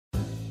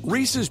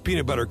Reese's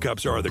Peanut Butter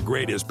Cups are the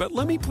greatest, but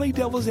let me play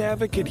devil's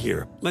advocate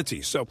here. Let's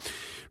see. So,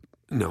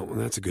 no,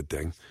 that's a good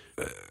thing.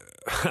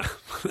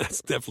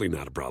 That's definitely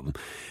not a problem.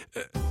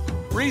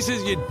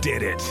 Reese's, you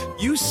did it.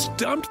 You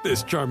stumped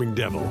this charming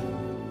devil.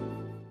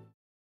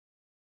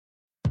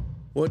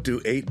 What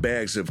do 8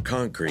 bags of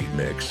concrete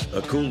mix,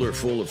 a cooler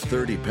full of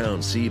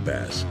 30-pound sea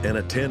bass, and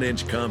a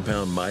 10-inch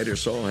compound miter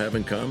saw have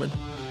in common?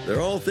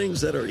 They're all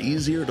things that are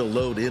easier to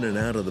load in and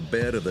out of the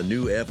bed of the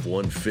new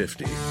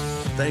F-150.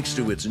 Thanks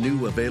to its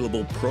new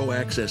available Pro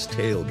Access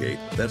tailgate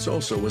that's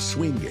also a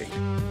swing gate.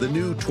 The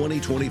new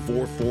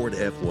 2024 Ford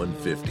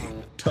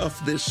F-150.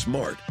 Tough this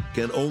smart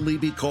can only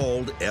be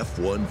called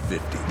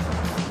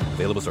F-150.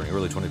 Available starting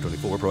early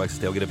 2024. Pro Access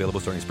tailgate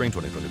available starting spring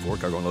 2024.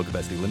 Cargo and load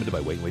capacity limited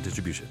by weight and weight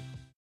distribution.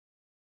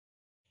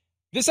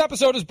 This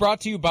episode is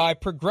brought to you by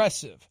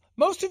Progressive.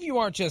 Most of you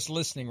aren't just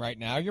listening right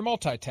now, you're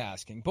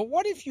multitasking. But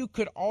what if you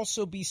could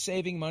also be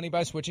saving money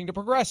by switching to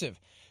Progressive?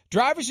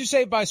 Drivers who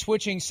save by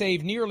switching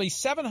save nearly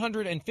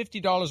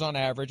 $750 on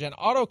average, and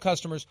auto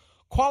customers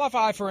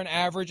qualify for an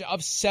average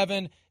of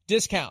 7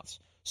 discounts.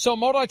 So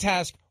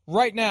multitask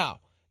right now.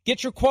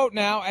 Get your quote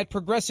now at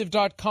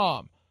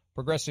Progressive.com.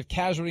 Progressive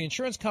Casualty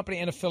Insurance Company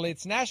and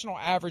affiliates national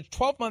average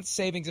 12-month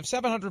savings of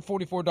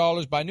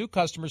 $744 by new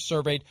customers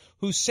surveyed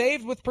who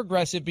saved with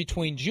Progressive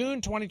between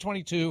June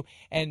 2022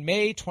 and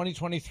May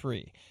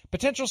 2023.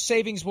 Potential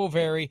savings will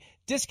vary.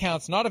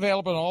 Discounts not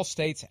available in all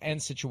states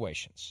and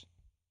situations.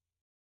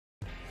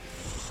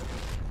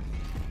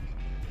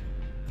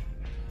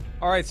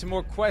 All right, some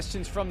more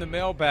questions from the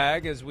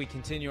mailbag as we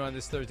continue on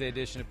this Thursday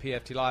edition of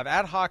PFT Live.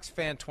 At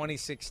HawksFan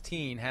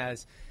 2016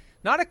 has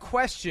not a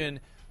question,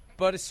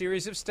 but a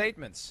series of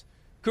statements.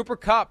 Cooper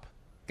Kupp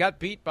got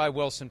beat by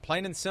Wilson,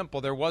 plain and simple.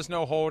 There was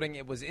no holding.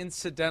 It was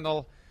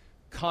incidental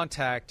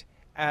contact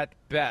at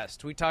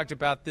best. We talked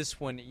about this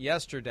one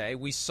yesterday.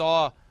 We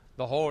saw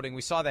the holding.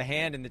 We saw the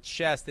hand in the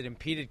chest that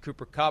impeded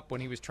Cooper Kupp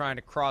when he was trying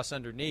to cross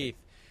underneath.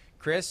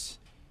 Chris,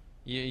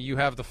 you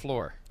have the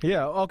floor.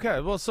 Yeah, okay.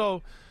 Well,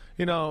 so,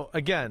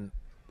 again,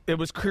 it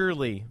was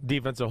clearly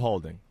defensive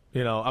holding.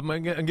 I'm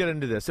going to get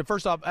into this. So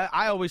first off,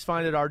 I always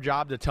find it our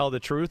job to tell the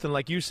truth. And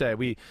like you say,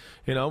 we're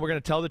going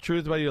to tell the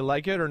truth whether you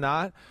like it or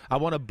not. I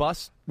want to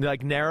bust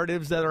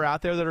narratives that are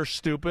out there that are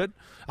stupid.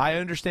 I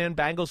understand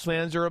Bengals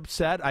fans are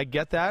upset. I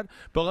get that.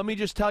 But let me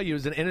just tell you,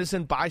 as an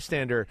innocent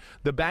bystander,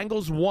 the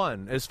Bengals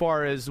won as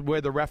far as where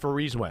the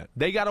referees went.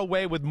 They got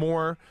away with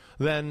more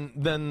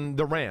than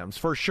the Rams,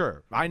 for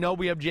sure. I know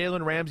we have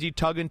Jalen Ramsey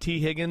tugging T.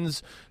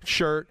 Higgins'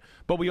 shirt,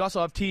 but we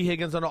also have T.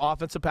 Higgins on an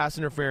offensive pass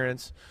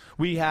interference.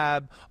 We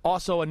have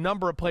also a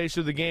number of plays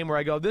through the game where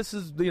I go, this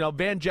is,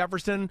 Van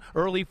Jefferson,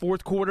 early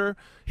fourth quarter.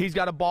 He's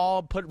got a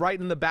ball put right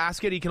in the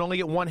basket. He can only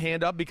get one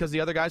hand up because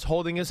the other guy's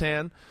holding his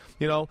hand,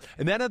 And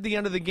then at the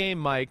end of the game,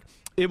 Mike,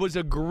 it was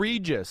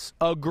egregious.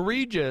 The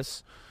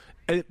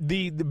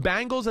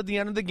Bengals at the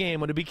end of the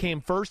game, when it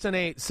became 1st and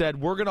 8,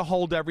 said, we're going to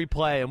hold every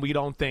play and we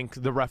don't think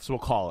the refs will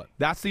call it.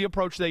 That's the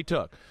approach they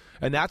took.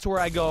 And that's where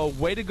I go,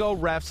 way to go,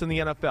 refs in the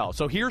NFL.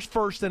 So here's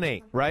 1st and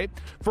 8, right?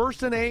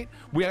 1st and 8,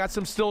 we got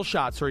some still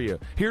shots for you.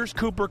 Here's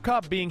Cooper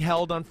Kupp being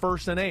held on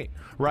 1st and 8,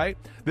 right?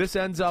 This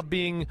ends up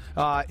being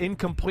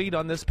incomplete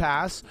on this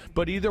pass.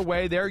 But either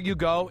way, there you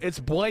go. It's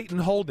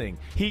blatant holding.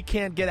 He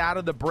can't get out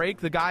of the break.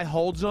 The guy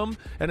holds him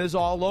and is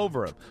all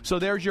over him. So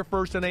there's your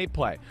 1st and 8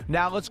 play.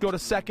 Now let's go to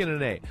 2nd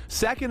and 8.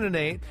 2nd and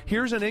 8,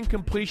 here's an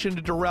incompletion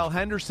to Darrell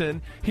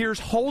Henderson. Here's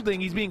holding.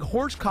 He's being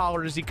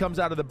horse-collared as he comes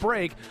out of the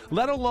break,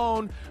 let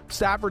alone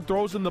Stafford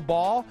throws him the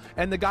ball,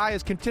 and the guy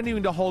is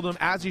continuing to hold him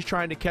as he's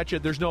trying to catch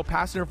it. There's no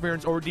pass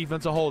interference or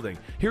defensive holding.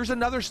 Here's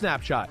another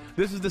snapshot.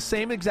 This is the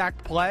same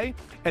exact play,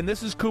 and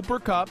this is Cooper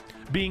Kupp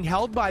being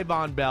held by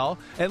Von Bell.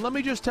 And let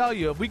me just tell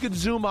you, if we could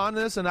zoom on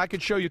this and I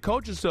could show you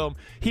coaches film,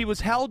 he was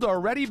held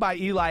already by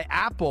Eli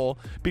Apple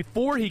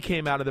before he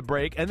came out of the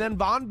break, and then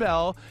Von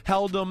Bell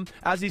held him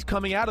as he's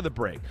coming out of the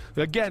break.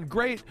 Again,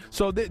 great.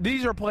 So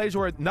these are plays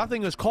where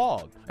nothing is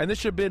called, and this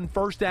should have been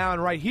 1st down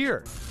right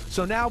here.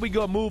 So now we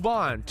go move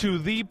on to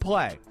the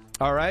play.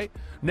 All right?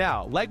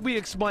 Now, like we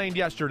explained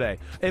yesterday,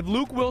 if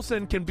Luke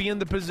Wilson can be in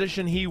the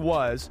position he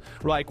was,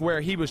 like where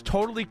he was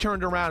totally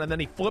turned around and then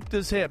he flipped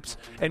his hips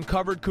and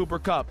covered Cooper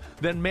Kupp,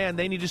 then, man,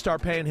 they need to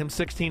start paying him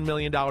 $16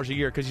 million a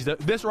year because he's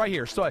this right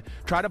here. So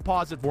try to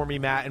pause it for me,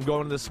 Matt, and go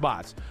into the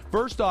spots.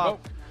 First off,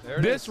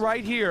 this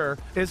right here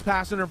is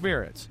pass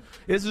interference.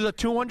 This is a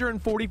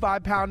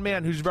 245-pound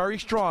man who's very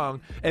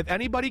strong. If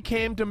anybody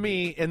came to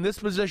me in this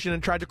position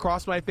and tried to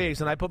cross my face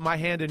and I put my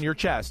hand in your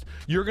chest,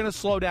 you're going to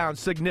slow down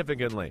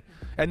significantly.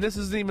 And this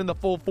isn't even the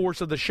full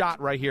force of the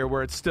shot right here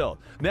where it's still.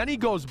 Then he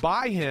goes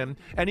by him,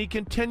 and he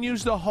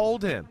continues to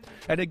hold him.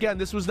 And again,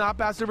 this was not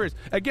pass interference.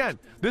 Again,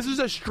 this is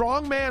a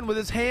strong man with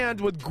his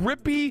hand with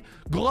grippy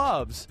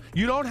gloves.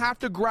 You don't have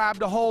to grab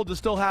to hold to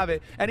still have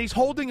it. And he's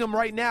holding him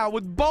right now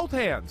with both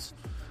hands.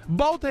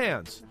 Both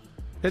hands.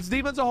 It's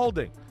defensive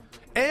holding.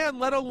 And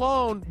let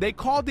alone, they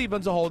called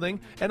defensive holding.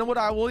 And what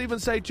I will even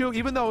say, too,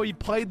 even though he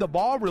played the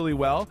ball really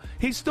well,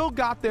 he still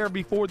got there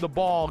before the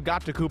ball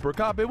got to Cooper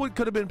Kupp. It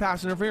could have been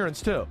pass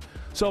interference, too.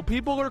 So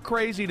people are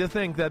crazy to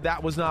think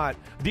that was not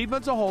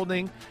defensive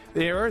holding.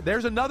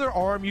 There's another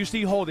arm you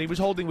see holding. He was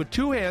holding with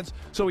two hands,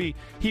 so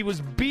he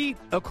was beat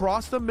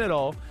across the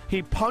middle.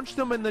 He punched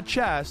him in the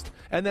chest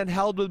and then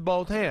held with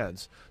both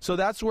hands. So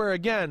that's where,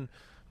 again,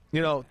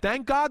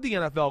 thank God the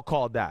NFL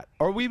called that.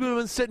 Or we've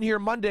been sitting here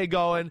Monday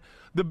going,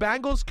 the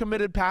Bengals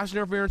committed pass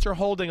interference or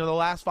holding on the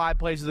last 5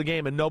 plays of the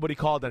game, and nobody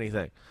called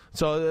anything.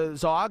 So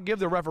I'll give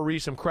the referee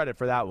some credit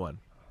for that one.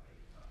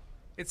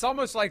 It's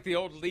almost like the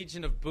old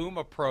Legion of Boom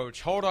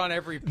approach. Hold on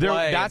every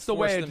play that's and the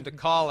way force them to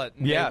call it,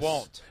 and they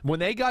won't. When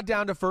they got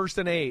down to 1st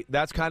and 8,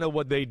 that's kind of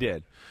what they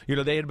did.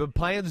 They had been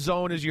playing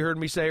zone, as you heard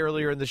me say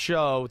earlier in the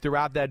show,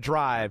 throughout that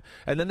drive.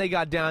 And then they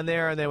got down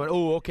there and they went,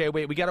 oh, okay,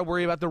 wait, we got to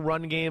worry about the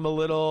run game a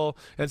little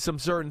and some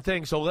certain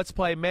things. So let's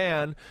play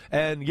man.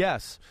 And,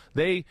 yes,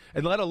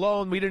 and let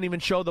alone, we didn't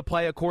even show the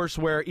play, of course,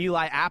 where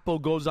Eli Apple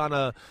goes on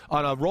a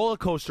roller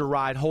coaster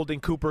ride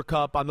holding Cooper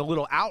Kupp on the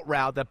little out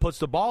route that puts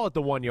the ball at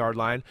the 1-yard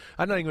line.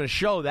 I'm not even going to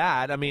show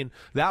that. I mean,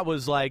 that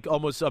was like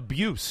almost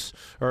abuse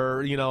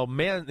or,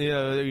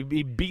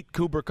 he beat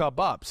Cooper Kupp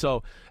up.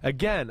 So,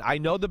 again, I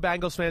know the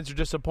Bengals fans are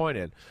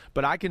disappointed,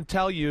 but I can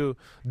tell you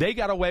they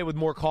got away with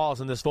more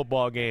calls in this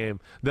football game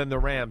than the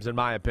Rams, in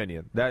my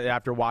opinion,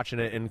 after watching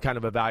it and kind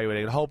of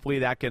evaluating it. Hopefully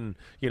that can,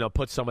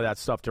 put some of that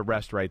stuff to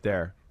rest right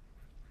there.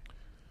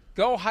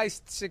 Go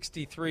Heist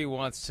 63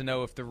 wants to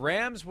know, if the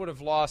Rams would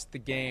have lost the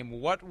game,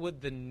 what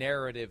would the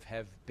narrative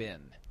have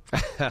been?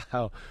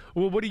 Well,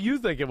 what do you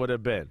think it would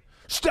have been?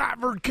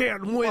 Stafford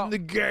can't win the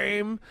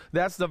game.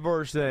 That's the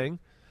first thing.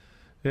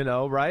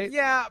 Right?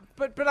 Yeah,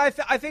 but I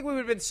think we would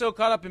have been so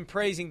caught up in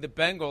praising the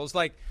Bengals.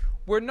 Like,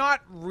 we're not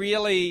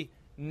really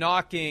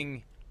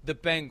knocking the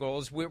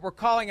Bengals. We're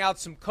calling out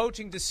some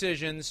coaching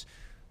decisions,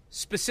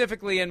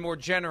 specifically and more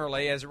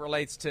generally as it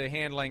relates to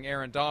handling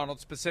Aaron Donald,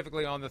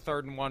 specifically on the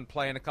 3rd and 1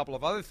 play and a couple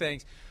of other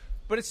things.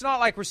 But it's not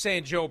like we're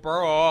saying Joe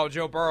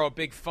Burrow,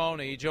 big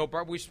phony.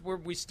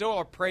 We still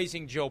are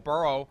praising Joe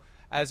Burrow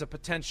as a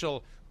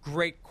potential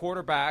great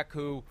quarterback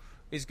who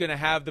is going to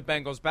have the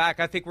Bengals back.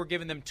 I think we're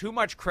giving them too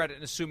much credit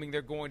in assuming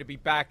they're going to be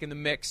back in the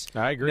mix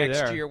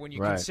next year when you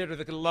consider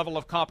the level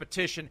of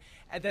competition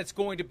and that's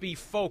going to be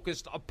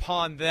focused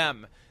upon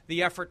them,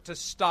 the effort to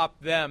stop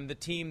them, the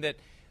team that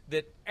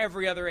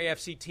every other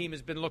AFC team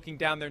has been looking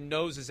down their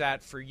noses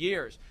at for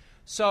years.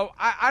 So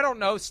I don't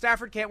know.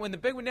 Stafford can't win the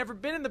big one. Never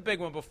been in the big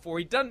one before.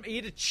 He'd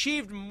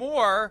achieved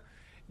more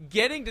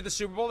getting to the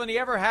Super Bowl than he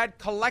ever had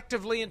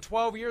collectively in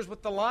 12 years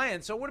with the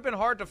Lions. So it would have been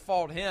hard to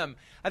fault him.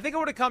 I think it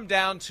would have come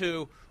down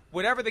to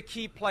whatever the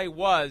key play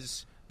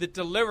was that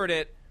delivered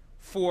it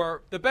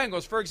for the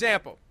Bengals. For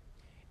example,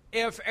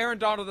 if Aaron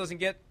Donald doesn't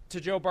get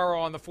to Joe Burrow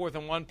on the 4th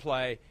and 1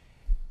 play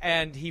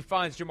and he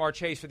finds Jamar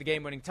Chase for the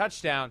game-winning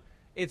touchdown,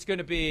 it's going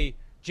to be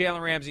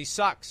Jalen Ramsey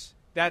sucks.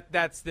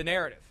 That's the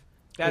narrative.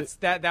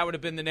 That would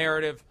have been the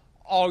narrative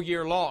all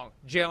year long.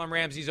 Jalen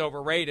Ramsey's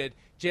overrated.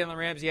 Jalen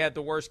Ramsey had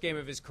the worst game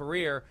of his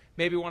career,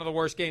 maybe one of the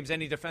worst games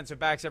any defensive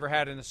back's ever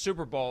had in a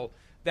Super Bowl.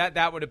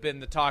 That would have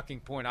been the talking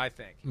point, I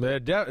think.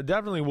 It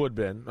definitely would have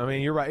been. I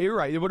mean, you're right.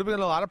 It would have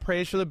been a lot of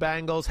praise for the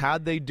Bengals.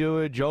 How'd they do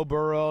it? Joe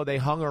Burrow, they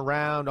hung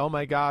around. Oh,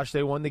 my gosh,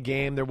 they won the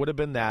game. There would have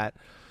been that.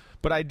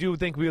 But I do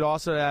think we'd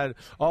also had,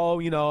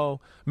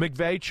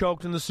 McVay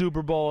choked in the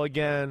Super Bowl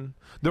again.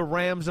 The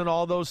Rams and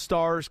all those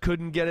stars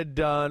couldn't get it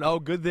done. Oh,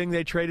 good thing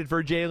they traded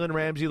for Jalen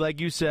Ramsey,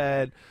 like you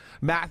said.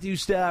 Matthew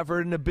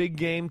Stafford in a big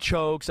game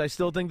chokes. I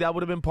still think that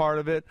would have been part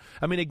of it.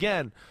 I mean,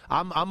 again,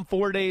 I'm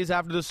 4 days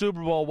after the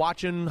Super Bowl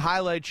watching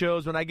highlight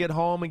shows when I get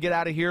home and get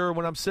out of here.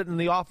 When I'm sitting in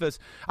the office,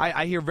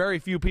 I hear very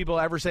few people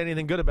ever say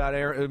anything good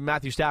about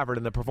Matthew Stafford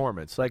in the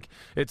performance. Like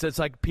it's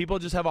like people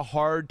just have a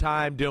hard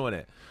time doing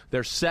it.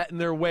 They're set in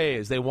their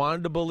ways. They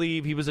wanted to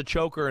believe he was a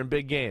choker in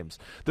big games.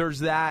 There's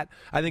that.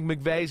 I think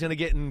McVay's going to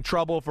get in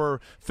trouble for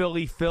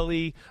Philly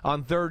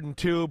on 3rd and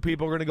 2.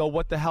 People are going to go,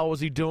 what the hell was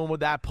he doing with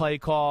that play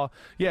call?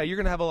 Yeah, you're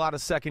going to have a lot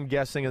of second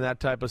guessing and that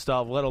type of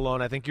stuff, let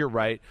alone, I think you're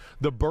right,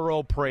 the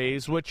Burrow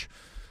praise, which,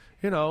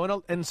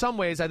 in some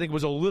ways I think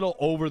was a little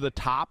over the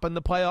top in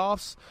the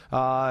playoffs.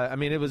 I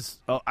mean, it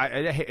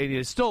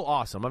is still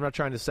awesome. I'm not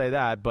trying to say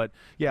that, but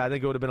yeah, I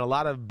think it would have been a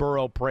lot of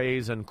Burrow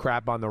praise and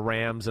crap on the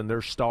Rams and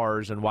their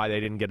stars and why they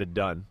didn't get it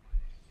done.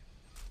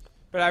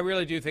 But I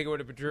really do think it would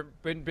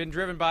have been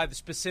driven by the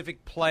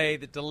specific play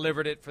that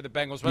delivered it for the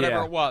Bengals,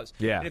 whatever it was.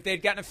 Yeah. And if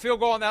they'd gotten a field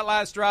goal on that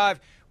last drive,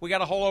 we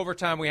got a whole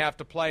overtime we have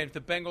to play. And if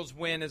the Bengals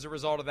win as a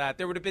result of that,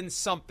 there would have been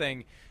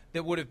something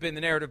that would have been the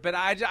narrative. But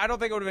I don't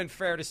think it would have been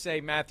fair to say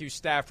Matthew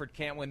Stafford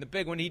can't win the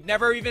big one. He'd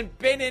never even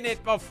been in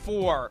it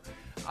before.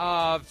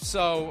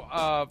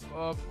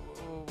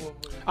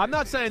 I'm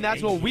not saying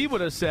that's what we would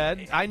have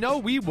said. I know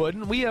we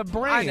wouldn't. We have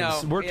brains. I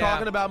know. We're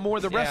talking about more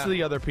the rest of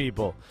the other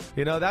people.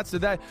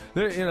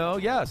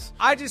 Yes.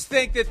 I just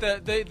think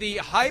that the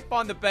hype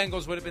on the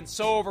Bengals would have been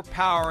so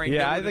overpowering. Yeah,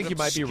 that I think you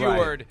might be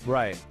right.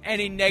 Right.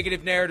 Any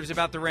negative narratives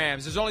about the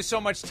Rams. There's only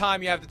so much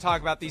time you have to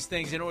talk about these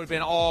things, and it would have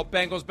been all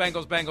Bengals,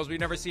 Bengals, Bengals. We've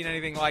never seen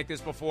anything like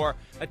this before.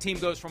 A team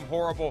goes from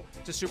horrible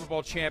to Super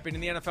Bowl champion,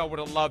 and the NFL would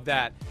have loved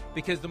that,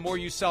 because the more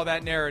you sell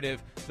that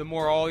narrative, the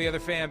more all the other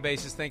fan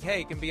bases think,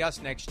 hey, it can be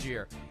us next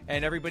year.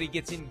 And everybody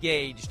gets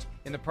engaged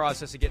in the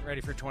process of getting ready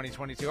for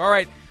 2022. All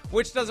right,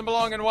 which doesn't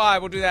belong and why?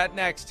 We'll do that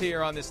next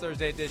here on this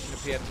Thursday edition of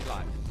PFT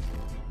Live.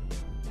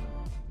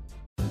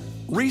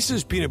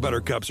 Reese's peanut butter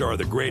cups are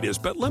the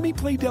greatest, but let me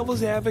play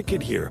devil's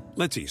advocate here.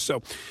 Let's see.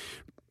 So,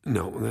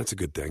 no, that's a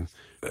good thing.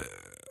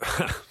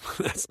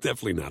 That's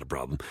definitely not a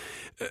problem.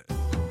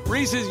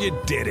 Reese's, you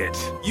did it.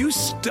 You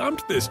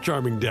stumped this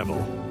charming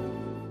devil.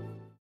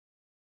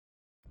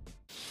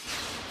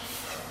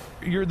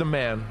 You're the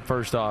man,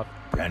 first off.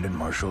 Brandon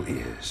Marshall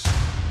is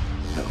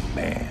the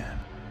man.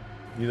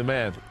 You're the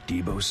man.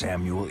 Deebo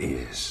Samuel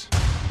is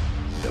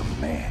the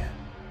man.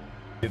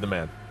 You're the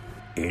man.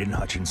 Aiden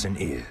Hutchinson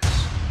is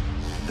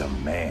the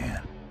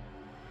man.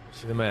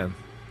 You're the man.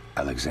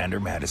 Alexander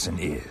Madison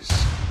is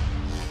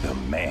the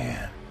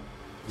man.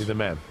 You're the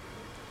man.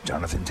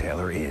 Jonathan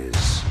Taylor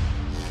is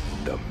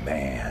the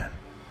man.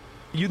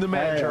 You the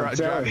man,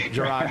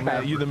 Gerard.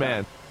 Man, you the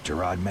man.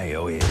 Gerard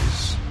Mayo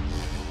is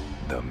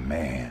the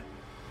man.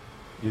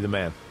 You the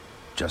man.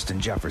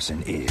 Justin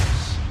Jefferson is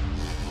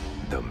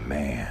the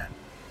man.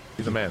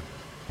 You the man.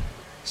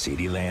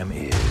 CeeDee Lamb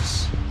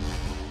is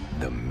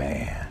the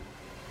man.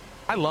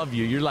 I love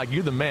you. You're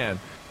the man.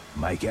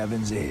 Mike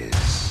Evans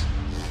is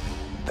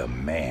the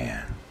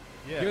man.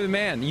 Yeah. You're the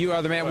man. You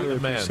are the man. You're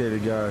the man. Appreciate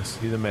it, guys.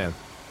 You're the man.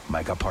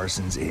 Micah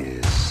Parsons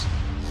is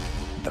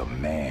the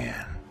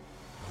man.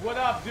 What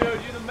up, dude?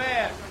 You're the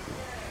man.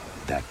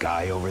 That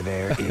guy over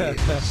there is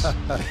the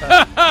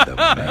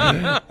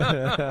man.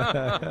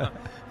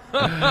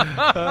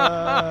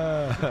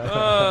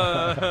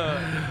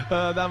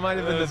 That might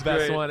have been the best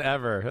great. one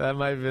ever. That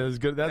might have been as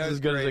good. That's as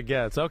good as it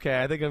gets.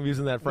 Okay, I think I'm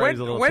using that phrase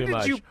a little when too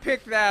much. When did you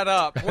pick that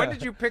up? When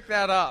did you pick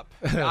that up?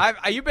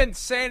 You've been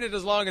saying it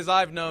as long as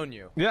I've known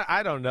you. Yeah,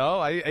 I don't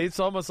know. It's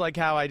almost like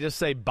how I just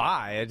say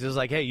bye. It's just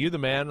like, hey, you the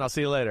man. I'll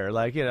see you later.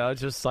 Like,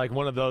 it's just like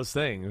one of those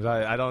things.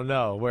 I don't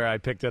know where I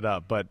picked it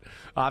up, but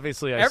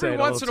obviously I say it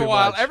a little too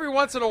much. Every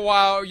once in a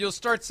while, you'll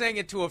start saying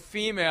it to a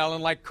female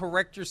and like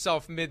correct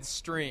yourself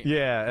midstream.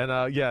 Yeah,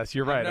 and yes,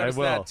 you're right. I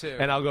will. That too.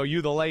 And I'll go,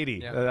 you the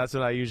lady. Yeah. That's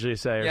what I usually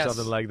say, or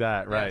something like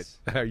that. Right?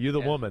 Yes. Are you the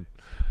woman?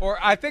 Or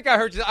I think I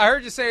heard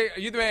you say,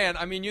 you the man.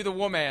 I mean, you the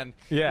woman.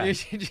 Yeah.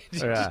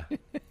 Yeah.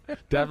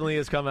 Definitely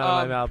has come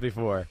out of my mouth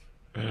before.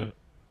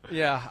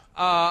 Yeah.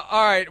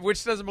 All right.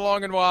 Which doesn't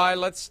belong and why?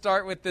 Let's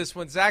start with this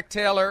one. Zach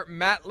Taylor,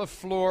 Matt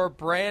LaFleur,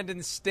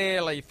 Brandon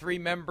Staley, 3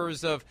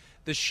 members of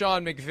the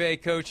Sean McVay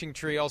coaching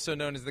tree, also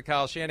known as the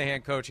Kyle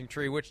Shanahan coaching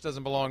tree. Which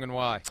doesn't belong and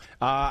why?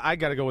 I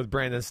got to go with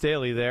Brandon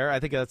Staley there. I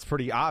think that's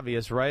pretty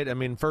obvious, right? I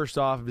mean, first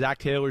off, Zach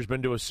Taylor's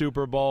been to a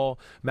Super Bowl.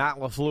 Matt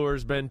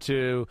LaFleur's been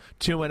to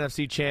 2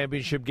 NFC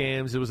championship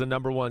games. It was a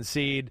number 1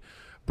 seed.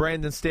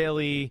 Brandon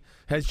Staley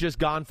has just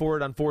gone for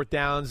it on 4th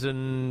downs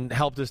and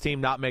helped his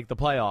team not make the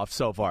playoffs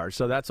so far.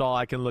 So that's all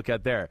I can look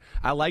at there.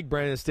 I like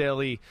Brandon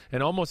Staley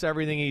and almost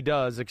everything he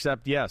does,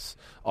 except, yes,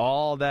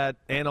 all that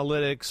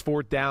analytics,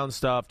 4th down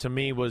stuff to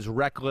me was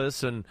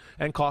reckless and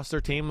cost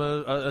their team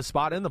a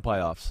spot in the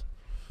playoffs.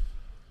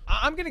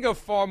 I'm going to go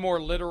far more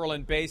literal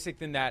and basic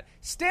than that.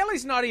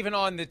 Staley's not even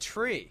on the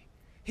tree.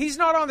 He's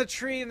not on the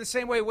tree in the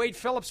same way Wade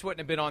Phillips wouldn't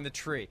have been on the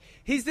tree.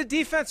 He's the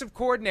defensive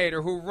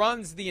coordinator who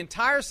runs the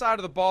entire side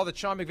of the ball that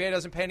Sean McVay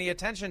doesn't pay any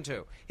attention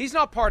to. He's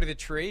not part of the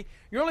tree.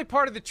 You're only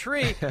part of the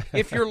tree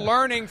if you're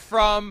learning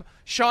from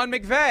Sean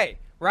McVay,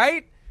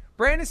 right?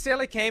 Brandon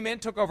Staley came in,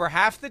 took over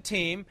half the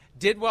team,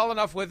 did well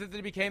enough with it that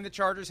he became the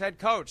Chargers head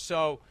coach.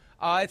 So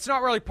it's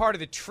not really part of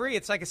the tree.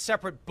 It's like a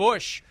separate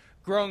bush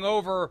growing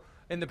over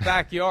in the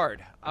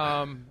backyard.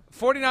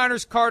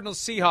 49ers, Cardinals,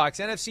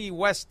 Seahawks, NFC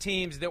West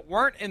teams that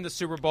weren't in the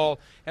Super Bowl,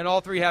 and all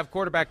 3 have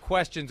quarterback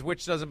questions.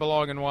 Which doesn't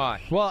belong and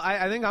why? Well,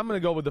 I think I'm going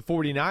to go with the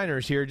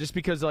 49ers here just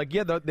because,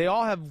 they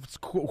all have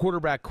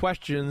quarterback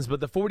questions, but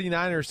the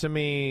 49ers, to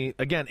me,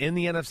 again, in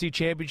the NFC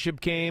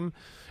Championship game,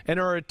 and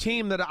are a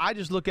team that I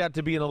just look at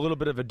to be in a little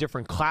bit of a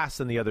different class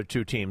than the other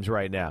 2 teams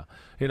right now.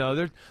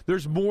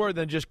 There's more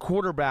than just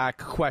quarterback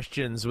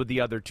questions with the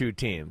other 2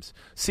 teams.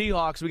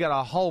 Seahawks, we got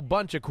a whole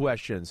bunch of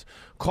questions.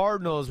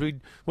 Cardinals,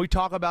 we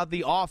talk about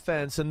the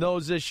offense and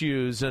those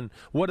issues and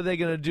what are they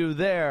going to do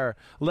there,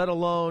 let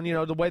alone,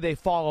 the way they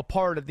fall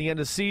apart at the end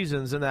of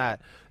seasons and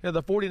that.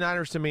 The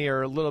 49ers to me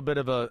are a little bit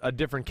of a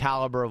different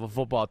caliber of a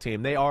football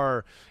team. They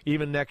are,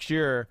 even next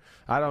year,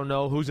 I don't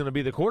know who's going to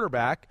be the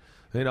quarterback.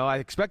 I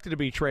expect it to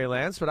be Trey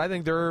Lance, but I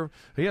think they're,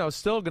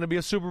 still going to be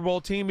a Super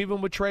Bowl team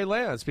even with Trey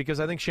Lance because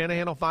I think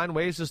Shanahan will find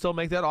ways to still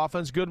make that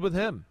offense good with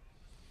him.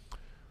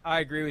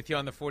 I agree with you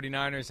on the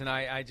 49ers, and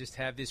I just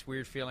have this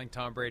weird feeling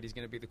Tom Brady's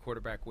going to be the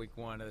quarterback week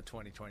 1 of the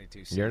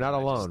 2022 season. You're not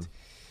alone.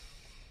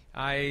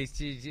 Once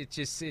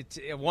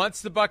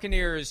the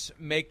Buccaneers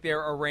make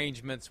their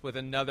arrangements with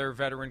another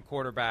veteran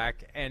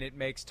quarterback and it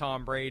makes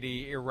Tom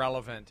Brady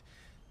irrelevant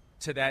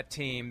to that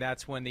team,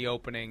 that's when the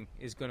opening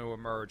is going to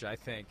emerge, I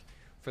think,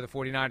 for the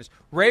 49ers.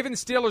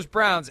 Ravens, Steelers,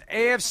 Browns,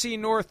 AFC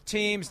North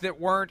teams that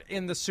weren't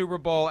in the Super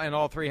Bowl, and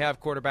all three have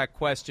quarterback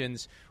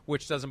questions.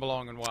 Which doesn't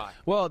belong and why?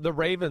 Well, the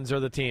Ravens are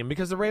the team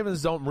because the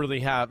Ravens don't really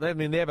have – I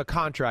mean, they have a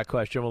contract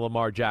question with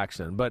Lamar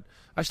Jackson. But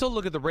I still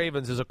look at the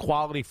Ravens as a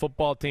quality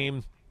football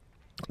team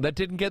that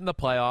didn't get in the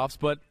playoffs.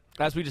 But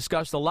as we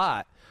discussed a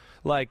lot,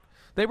 like,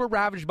 they were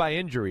ravaged by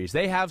injuries.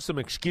 They have some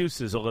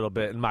excuses a little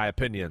bit, in my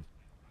opinion.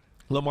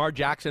 Lamar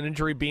Jackson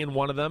injury being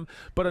one of them,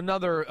 but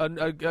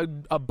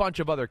a bunch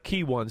of other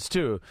key ones,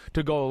 too,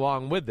 to go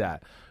along with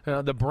that.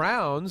 The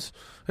Browns,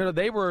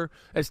 they were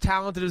as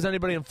talented as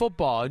anybody in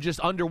football and just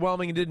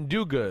underwhelming and didn't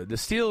do good. The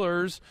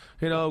Steelers,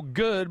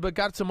 good, but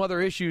got some other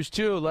issues,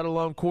 too, let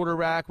alone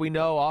quarterback, we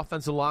know,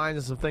 offensive lines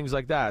and some things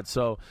like that.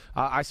 So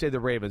I say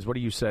the Ravens. What do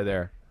you say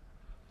there?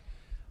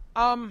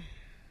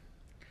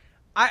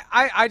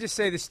 I just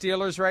say the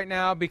Steelers right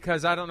now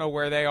because I don't know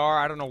where they are.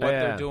 I don't know what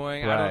they're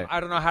doing. Right. I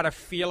don't know how to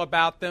feel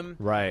about them.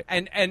 Right.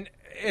 And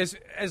as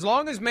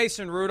long as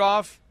Mason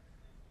Rudolph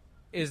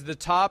is the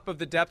top of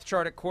the depth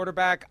chart at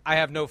quarterback, I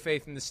have no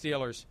faith in the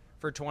Steelers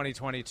for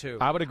 2022.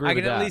 I would agree with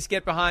that. I can at least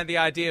get behind the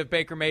idea of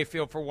Baker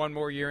Mayfield for one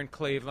more year in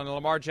Cleveland.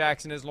 Lamar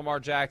Jackson is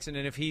Lamar Jackson,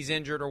 and if he's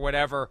injured or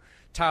whatever,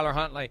 Tyler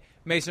Huntley,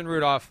 Mason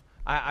Rudolph.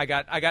 I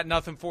got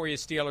nothing for you,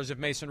 Steelers, if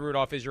Mason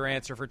Rudolph is your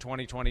answer for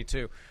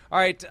 2022. All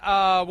right,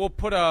 we'll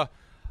put a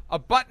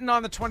button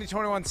on the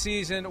 2021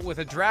 season with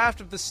a draft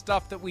of the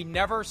stuff that we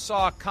never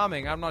saw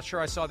coming. I'm not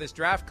sure I saw this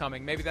draft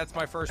coming. Maybe that's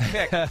my first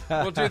pick.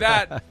 We'll do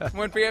that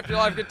when PFT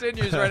Live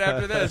continues right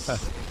after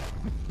this.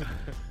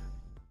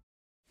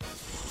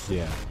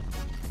 Yeah.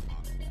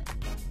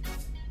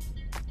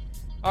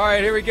 All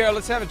right, here we go.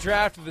 Let's have a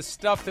draft of the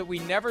stuff that we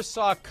never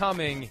saw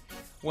coming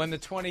when the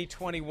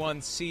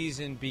 2021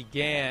 season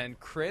began.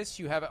 Chris,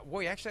 you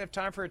actually have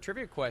time for a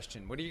trivia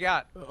question. What do you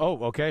got?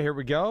 Oh, okay, here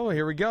we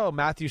go.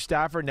 Matthew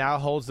Stafford now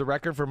holds the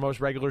record for most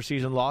regular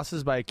season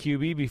losses by a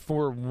QB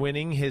before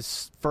winning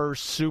his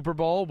first Super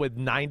Bowl with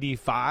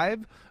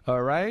 95.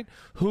 All right.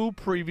 Who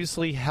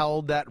previously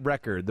held that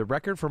record? The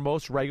record for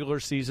most regular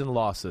season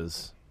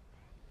losses.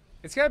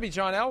 It's got to be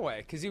John Elway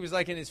because he was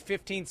like in his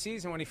 15th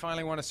season when he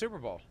finally won a Super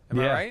Bowl. Am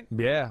I right?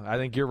 Yeah, I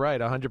think you're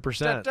right,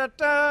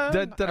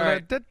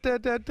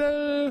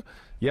 100%.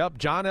 Yep,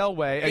 John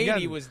Elway. 80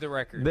 Again, was the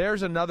record.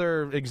 There's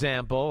another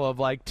example of,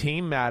 like,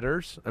 team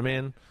matters. I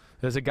mean,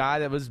 there's a guy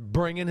that was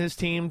bringing his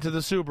team to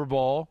the Super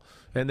Bowl,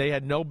 and they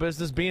had no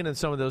business being in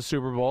some of those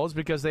Super Bowls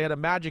because they had a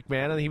magic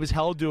man, and he was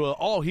held to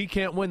he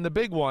can't win the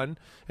big one,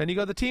 and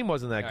the team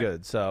wasn't that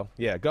good. So,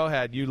 yeah, go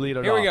ahead. You lead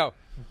it off. Here we go.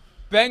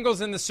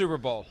 Bengals in the Super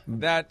Bowl.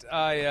 That what?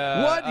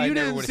 I You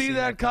never didn't see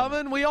that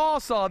coming? We all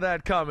saw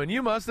that coming.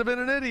 You must have been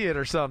an idiot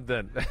or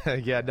something.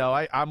 Yeah, no,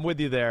 I'm with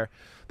you there.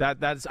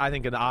 That's I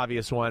think an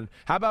obvious one.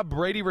 How about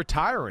Brady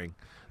retiring?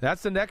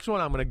 That's the next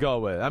one I'm going to go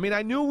with. I mean,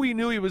 we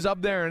knew he was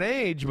up there in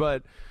age,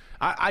 but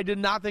I did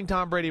not think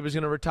Tom Brady was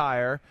going to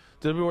retire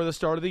before the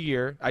start of the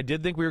year. I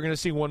did think we were going to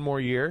see one more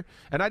year,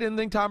 and I didn't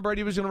think Tom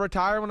Brady was going to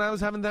retire when I was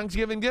having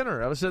Thanksgiving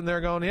dinner. I was sitting there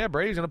going, yeah,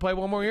 Brady's going to play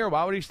one more year.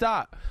 Why would he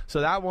stop?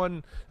 So that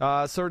one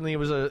certainly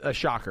was a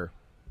shocker.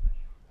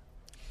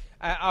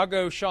 I'll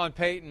go Sean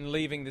Payton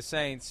leaving the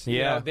Saints.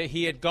 Yeah.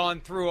 He had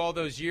gone through all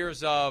those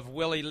years of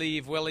will he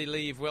leave,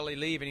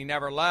 and he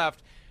never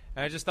left.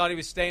 And I just thought he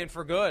was staying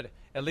for good,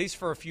 at least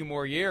for a few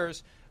more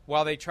years,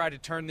 while they tried to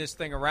turn this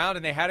thing around.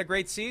 And they had a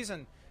great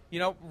season.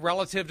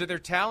 Relative to their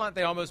talent,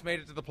 they almost made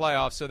it to the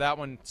playoffs, so that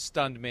one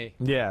stunned me.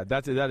 Yeah,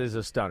 that is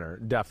a stunner,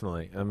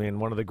 definitely. I mean,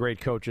 one of the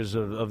great coaches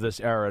of this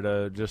era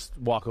to just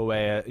walk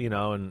away,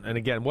 and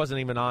again,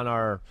 wasn't even on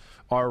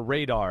our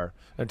radar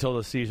until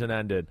the season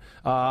ended.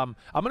 I'm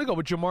going to go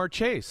with Jamar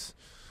Chase.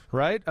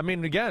 Right? I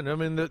mean, again,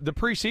 the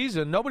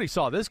preseason, nobody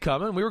saw this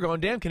coming. We were going,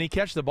 damn, can he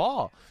catch the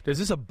ball? Is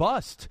this a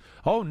bust?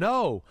 Oh,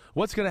 no.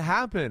 What's going to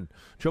happen?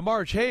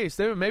 Jamar Chase,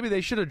 maybe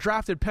they should have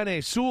drafted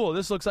Penei Sewell.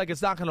 This looks like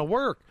it's not going to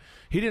work.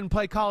 He didn't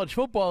play college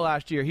football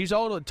last year. He's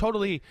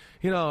totally,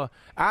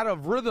 out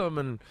of rhythm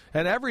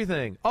and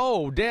everything.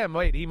 Oh, damn,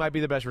 wait, he might be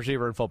the best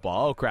receiver in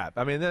football. Oh, crap.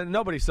 I mean,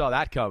 nobody saw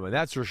that coming.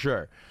 That's for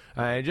sure.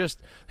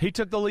 He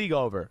took the league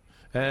over.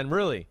 And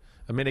really,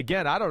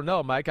 again, I don't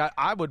know, Mike.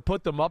 I would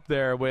put them up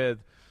there with,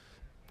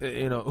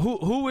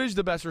 who is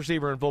the best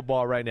receiver in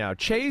football right now?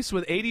 Chase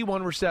with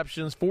 81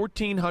 receptions,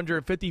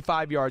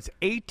 1,455 yards,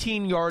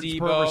 18 yards Debo.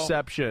 per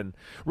reception.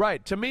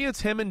 Right. To me,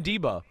 it's him and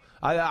Debo.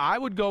 I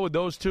would go with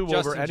those two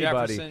over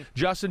anybody. Jefferson.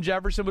 Justin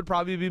Jefferson would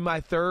probably be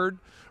my third,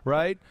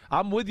 right?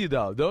 I'm with you,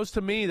 though. Those,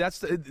 to me,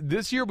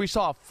 this year we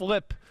saw a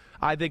flip,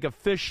 I think,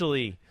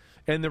 officially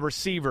in the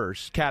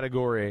receivers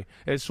category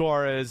as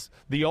far as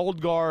the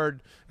old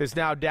guard is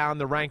now down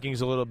the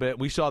rankings a little bit.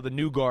 We saw the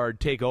new guard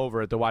take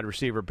over at the wide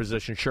receiver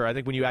position. Sure, I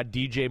think when you add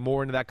DJ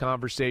Moore into that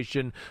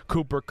conversation,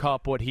 Cooper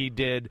Kupp, what he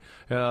did,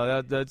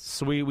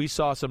 we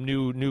saw some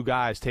new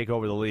guys take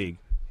over the league.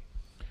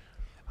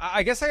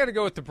 I guess I got to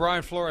go with the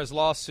Brian Flores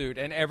lawsuit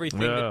and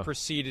everything that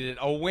preceded it.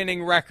 A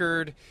winning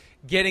record,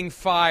 getting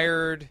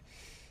fired,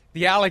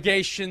 the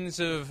allegations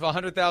of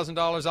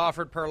 $100,000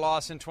 offered per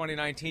loss in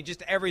 2019,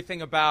 just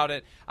everything about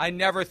it. I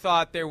never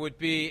thought there would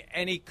be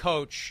any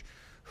coach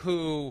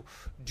who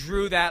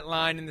drew that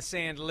line in the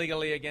sand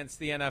legally against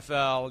the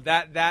NFL.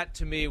 That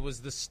to me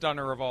was the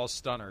stunner of all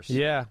stunners.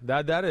 Yeah,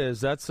 it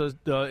is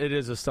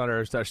a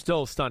stunner. They're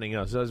still stunning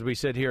us as we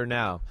sit here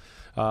now.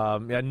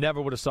 I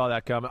never would have saw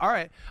that coming. All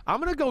right, I'm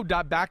going to go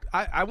back.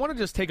 I want to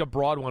just take a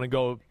broad one and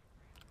go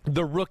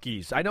the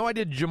rookies. I know I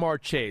did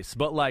Jamar Chase,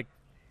 but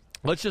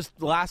let's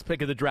just last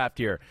pick of the draft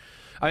here.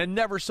 I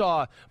never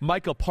saw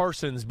Micah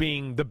Parsons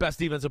being the best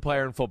defensive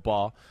player in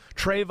football,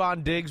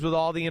 Trayvon Diggs with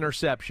all the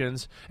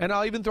interceptions, and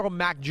I'll even throw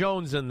Mac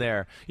Jones in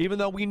there. Even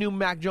though we knew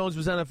Mac Jones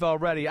was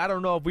NFL ready, I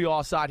don't know if we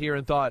all sat here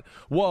and thought,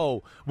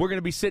 whoa, we're going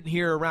to be sitting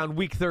here around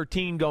week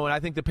 13 going, I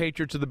think the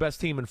Patriots are the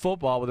best team in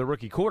football with a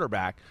rookie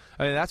quarterback.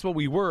 I mean, that's what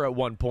we were at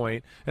one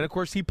point. And, of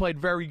course, he played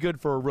very good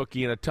for a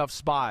rookie in a tough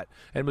spot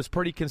and was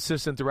pretty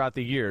consistent throughout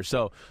the year.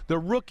 So the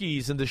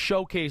rookies and the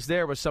showcase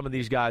there with some of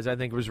these guys I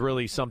think was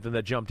really something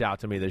that jumped out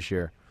to me this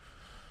year.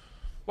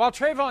 While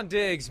Trayvon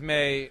Diggs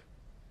may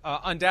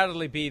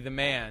undoubtedly be the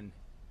man,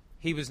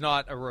 he was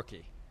not a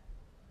rookie.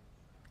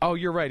 Oh,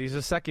 you're right. He's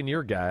a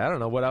second-year guy. I don't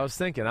know what I was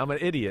thinking. I'm an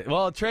idiot.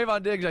 Well,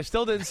 Trayvon Diggs, I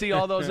still didn't see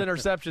all those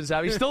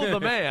interceptions. He's still the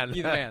man.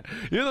 You're the man.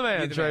 You're the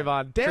man, Trayvon.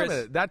 Man. Damn Chris,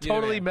 it. That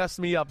totally messed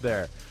me up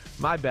there.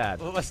 My bad.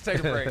 Well, let's take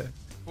a break.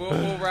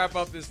 We'll wrap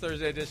up this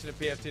Thursday edition of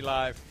PFT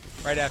Live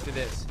right after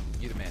this.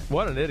 You the man.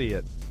 What an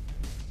idiot.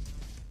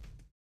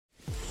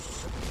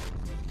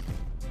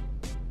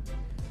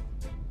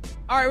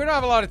 All right, we don't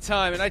have a lot of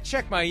time, and I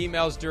check my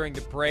emails during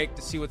the break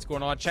to see what's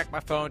going on. Check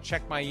my phone,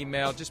 check my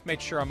email, just make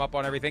sure I'm up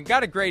on everything.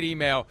 Got a great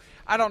email.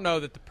 I don't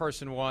know that the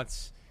person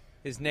wants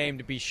his name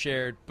to be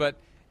shared, but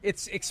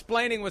it's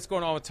explaining what's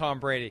going on with Tom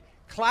Brady.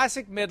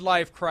 Classic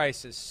midlife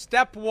crisis.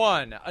 Step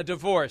 1, a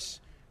divorce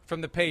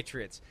from the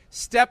Patriots.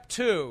 Step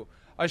 2,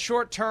 a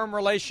short-term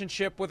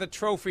relationship with a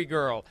trophy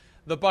girl,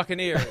 the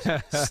Buccaneers.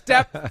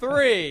 Step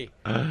 3,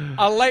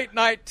 a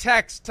late-night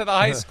text to the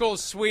high school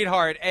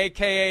sweetheart,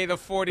 a.k.a. the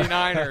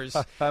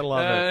 49ers. I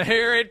love it.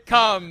 Here it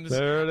comes.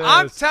 There it is.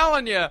 I'm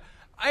telling you,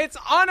 it's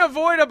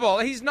unavoidable.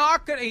 He's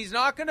not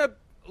gonna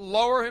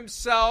lower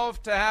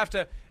himself to have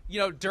to,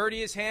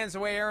 dirty his hands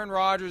the way Aaron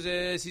Rodgers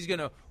is. He's going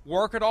to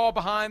work it all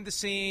behind the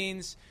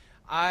scenes.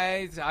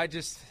 I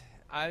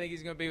think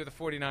he's going to be with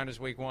the 49ers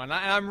week 1.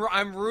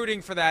 I'm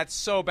rooting for that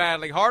so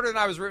badly. Harder than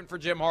I was rooting for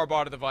Jim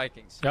Harbaugh to the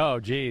Vikings. Oh,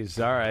 geez.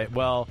 All right.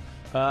 Well,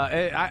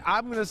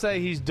 I'm going to say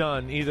he's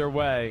done either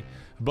way,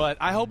 but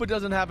I hope it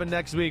doesn't happen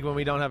next week when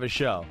we don't have a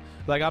show.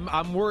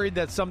 I'm worried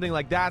that something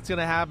like that's going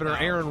to happen, or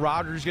Aaron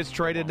Rodgers gets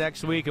traded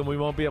next week and we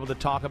won't be able to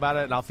talk about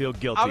it, and I'll feel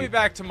guilty. I'll be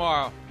back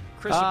tomorrow.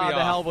 Chris will be off.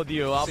 The hell with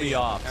you. I'll be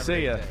off.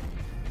 See ya.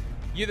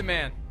 You the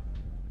man.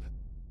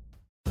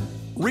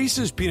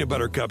 Reese's Peanut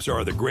Butter Cups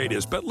are the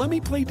greatest, but let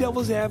me play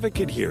devil's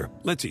advocate here.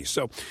 Let's see.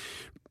 So,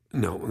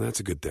 no,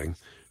 that's a good thing.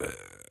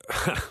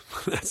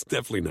 That's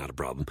definitely not a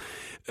problem.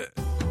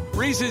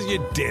 Reese's,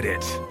 you did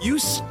it. You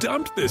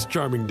stumped this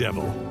charming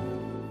devil.